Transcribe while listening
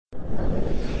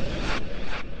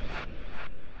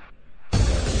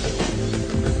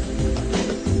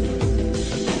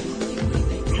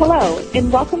Hello,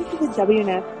 and welcome to the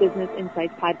WNS Business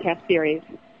Insights podcast series.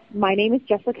 My name is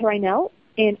Jessica Reinell,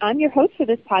 and I'm your host for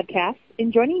this podcast,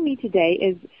 and joining me today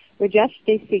is Rajesh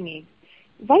Desingu,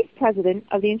 Vice President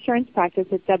of the Insurance Practice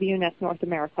at WNS North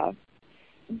America.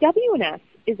 WNS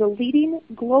is a leading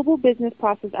global business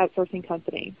process outsourcing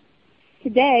company.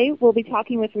 Today, we'll be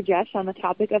talking with Rajesh on the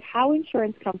topic of how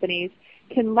insurance companies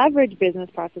can leverage business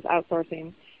process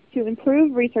outsourcing to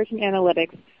improve research and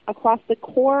analytics across the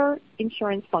core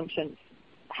insurance functions.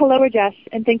 Hello, Rajesh,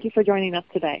 and thank you for joining us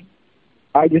today.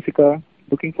 Hi, Jessica.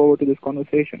 Looking forward to this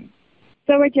conversation.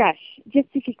 So, Rajesh,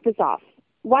 just to kick this off,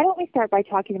 why don't we start by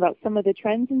talking about some of the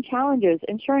trends and challenges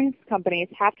insurance companies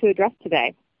have to address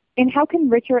today, and how can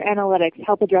richer analytics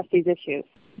help address these issues?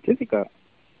 Jessica,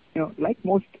 like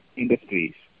most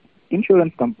industries,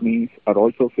 insurance companies are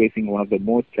also facing one of the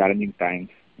most challenging times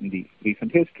in the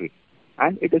recent history,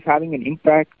 and it is having an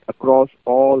impact across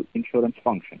all insurance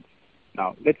functions.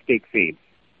 Now, let's take sales.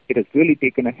 It has really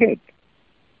taken a hit.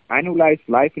 Annualized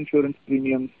life insurance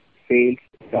premiums sales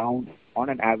down on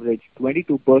an average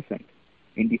 22%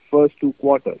 in the first 2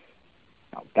 quarters.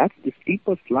 Now, that's the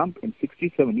steepest slump in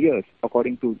 67 years,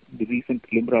 according to the recent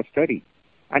Limbra study.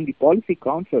 And the policy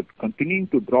counts are continuing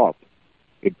to drop.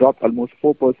 It dropped almost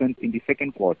 4% in the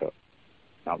second quarter.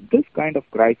 Now, this kind of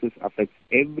crisis affects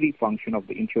every function of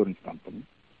the insurance company,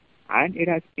 and it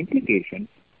has implications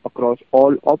across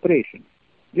all operations.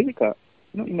 Jessica,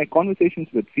 in my conversations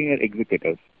with senior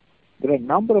executives, there are a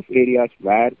number of areas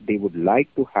where they would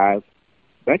like to have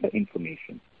better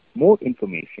information, more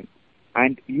information,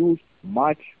 and use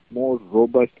much more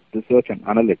robust research and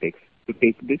analytics to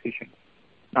take decisions.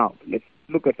 Now, let's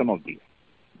look at some of these.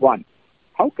 1,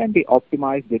 how can they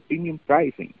optimize their premium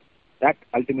pricing? That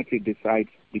ultimately decides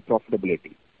the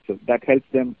profitability. So that helps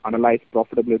them analyze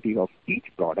profitability of each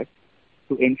product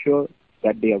to ensure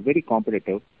that they are very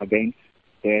competitive against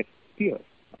their peers.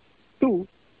 2,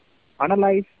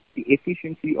 analyze the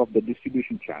efficiency of the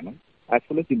distribution channel as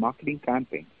well as the marketing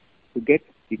campaign to get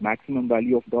the maximum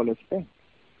value of dollars spent.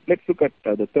 Let's look at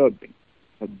the third thing.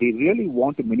 They really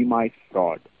want to minimize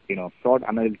fraud. Fraud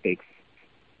analytics,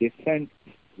 they spend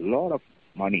a lot of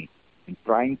money in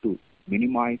trying to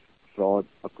minimize fraud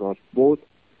across both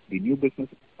the new business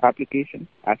application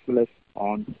as well as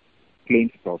on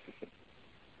claims processing.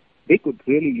 They could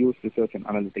really use research and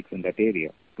analytics in that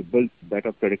area to build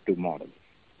better predictive models.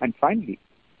 And finally,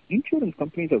 insurance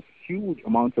companies have huge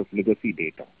amounts of legacy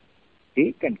data.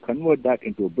 They can convert that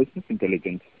into a business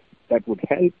intelligence that would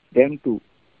help them to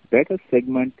better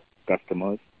segment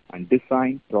customers and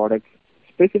design products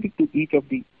specific to each of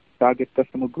the target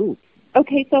customer groups.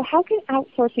 Okay, so how can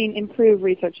outsourcing improve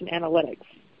research and analytics?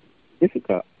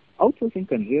 Jessica, outsourcing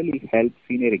can really help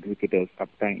senior executives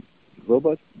obtain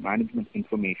robust management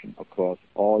information across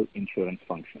all insurance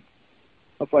functions.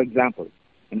 For example,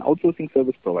 an outsourcing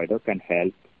service provider can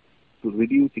help to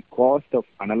reduce the cost of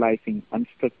analyzing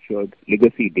unstructured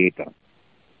legacy data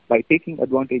by taking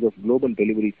advantage of global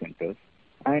delivery centers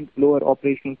and lower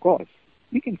operational costs.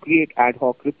 We can create ad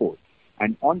hoc reports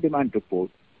and on-demand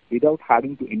reports without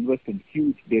having to invest in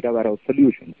huge data warehouse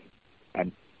solutions.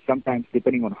 And sometimes,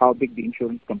 depending on how big the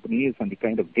insurance company is and the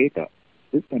kind of data,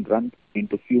 this can run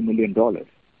into a few $1 million.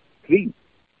 3,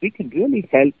 we can really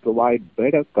help provide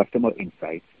better customer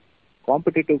insights,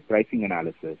 competitive pricing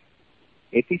analysis,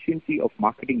 efficiency of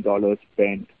marketing dollars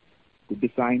spent to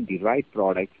design the right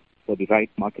products for the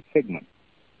right market segment.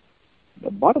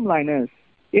 The bottom line is,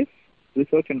 if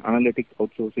research and analytics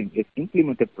outsourcing is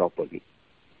implemented properly,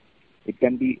 it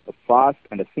can be a fast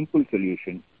and a simple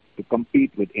solution to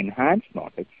compete with enhanced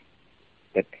knowledge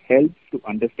that helps to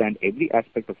understand every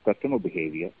aspect of customer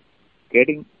behavior,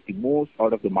 getting the most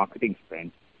out of the marketing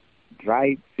spend,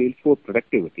 drive sales force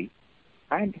productivity,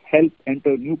 and help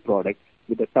enter new products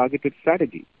with a targeted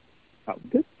strategy. Now,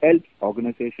 this helps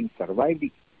organizations survive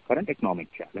the current economic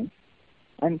challenge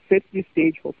and sets the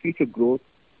stage for future growth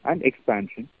and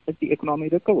expansion as the economy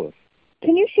recovers.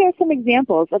 Can you share some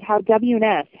examples of how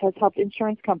WNS has helped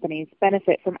insurance companies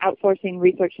benefit from outsourcing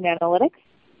research and analytics?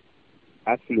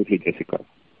 Absolutely, Jessica.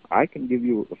 I can give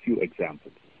you a few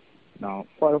examples. Now,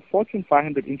 for a Fortune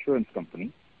 500 insurance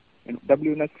company,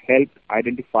 WNS helped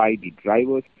identify the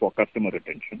drivers for customer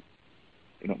retention,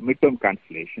 midterm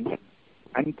cancellation,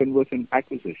 and conversion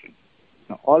acquisition.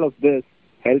 Now, all of this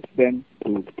helps them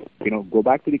to, go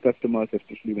back to the customers,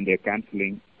 especially when they're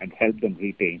canceling, and help them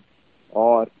retain.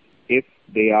 Or if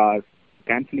they are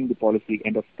canceling the policy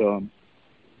end of term,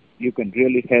 you can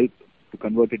really help to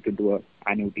convert it into an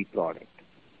annuity product.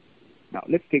 Now,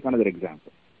 let's take another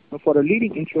example. Now, for a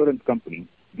leading insurance company,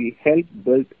 we help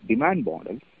build demand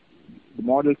models, the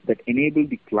models that enable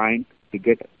the client to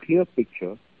get a clear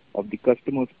picture of the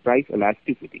customer's price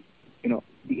elasticity.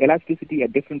 The elasticity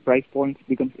at different price points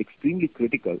becomes extremely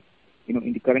critical,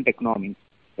 in the current economy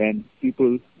when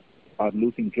people are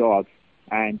losing jobs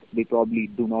and they probably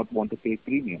do not want to pay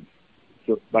premiums.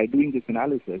 So by doing this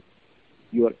analysis,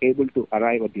 you are able to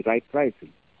arrive at the right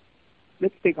pricing.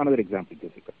 Let's take another example,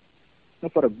 Jessica. Now,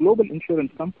 for a global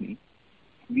insurance company,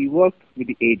 we worked with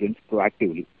the agents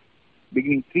proactively,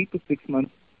 beginning 3 to 6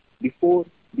 months before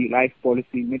the life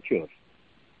policy matures.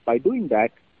 By doing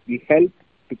that, we helped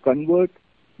to convert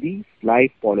these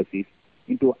life policies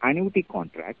into annuity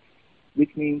contracts,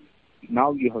 which means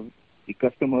now you have the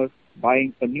customer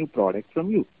buying a new product from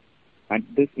you, and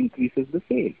this increases the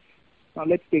sales. Now,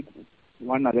 let's take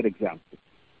one other example.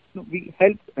 We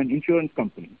helped an insurance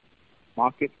company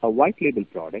market a white label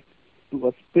product to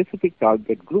a specific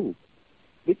target group,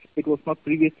 which it was not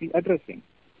previously addressing.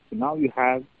 So now you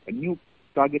have a new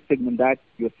target segment that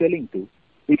you're selling to,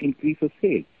 which increases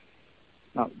sales.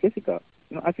 Now, Jessica,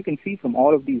 as you can see from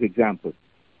all of these examples,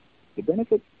 the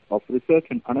benefits of research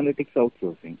and analytics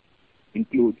outsourcing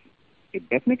includes it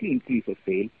definitely increases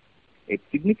sales, it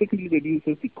significantly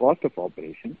reduces the cost of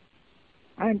operations,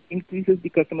 and increases the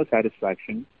customer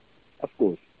satisfaction. Of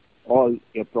course, all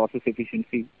your process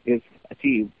efficiency is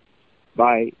achieved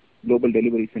by global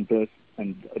delivery centers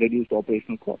and reduced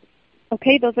operational costs.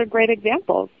 Okay, those are great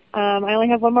examples. I only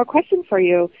have one more question for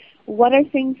you. What are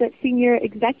things that senior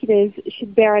executives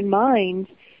should bear in mind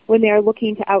when they are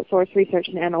looking to outsource research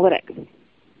and analytics?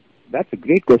 That's a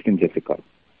great question, Jessica.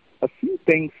 A few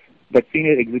things that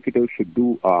senior executives should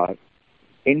do are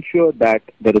ensure that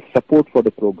there is support for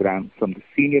the program from the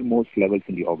senior most levels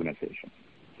in the organization.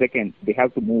 Second, they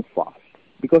have to move fast,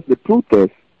 because the truth is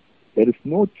there is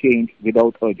no change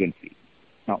without urgency.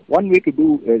 Now, one way to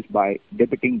do is by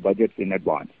debiting budgets in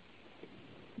advance.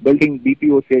 Building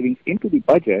BPO savings into the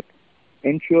budget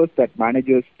ensures that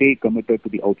managers stay committed to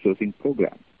the outsourcing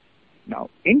program. Now,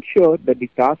 ensure that the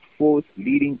task force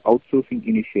leading outsourcing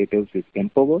initiatives is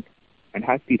empowered and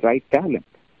has the right talent.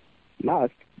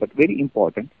 Last, but very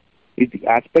important, is the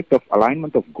aspect of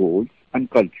alignment of goals and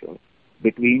culture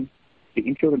between the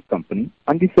insurance company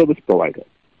and the service provider.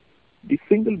 The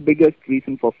single biggest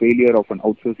reason for failure of an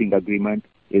outsourcing agreement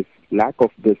is lack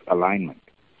of this alignment.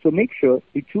 So make sure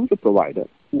you choose a provider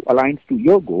who aligns to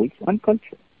your goals and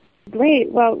culture.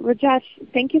 Great. Well, Rajesh,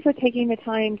 thank you for taking the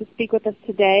time to speak with us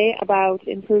today about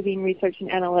improving research and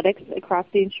analytics across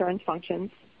the insurance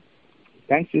functions.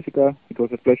 Thanks, Jessica. It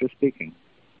was a pleasure speaking.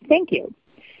 Thank you.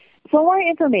 For more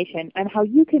information on how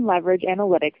you can leverage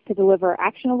analytics to deliver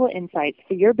actionable insights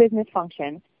for your business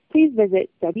function, please visit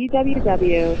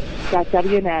www.wns.com.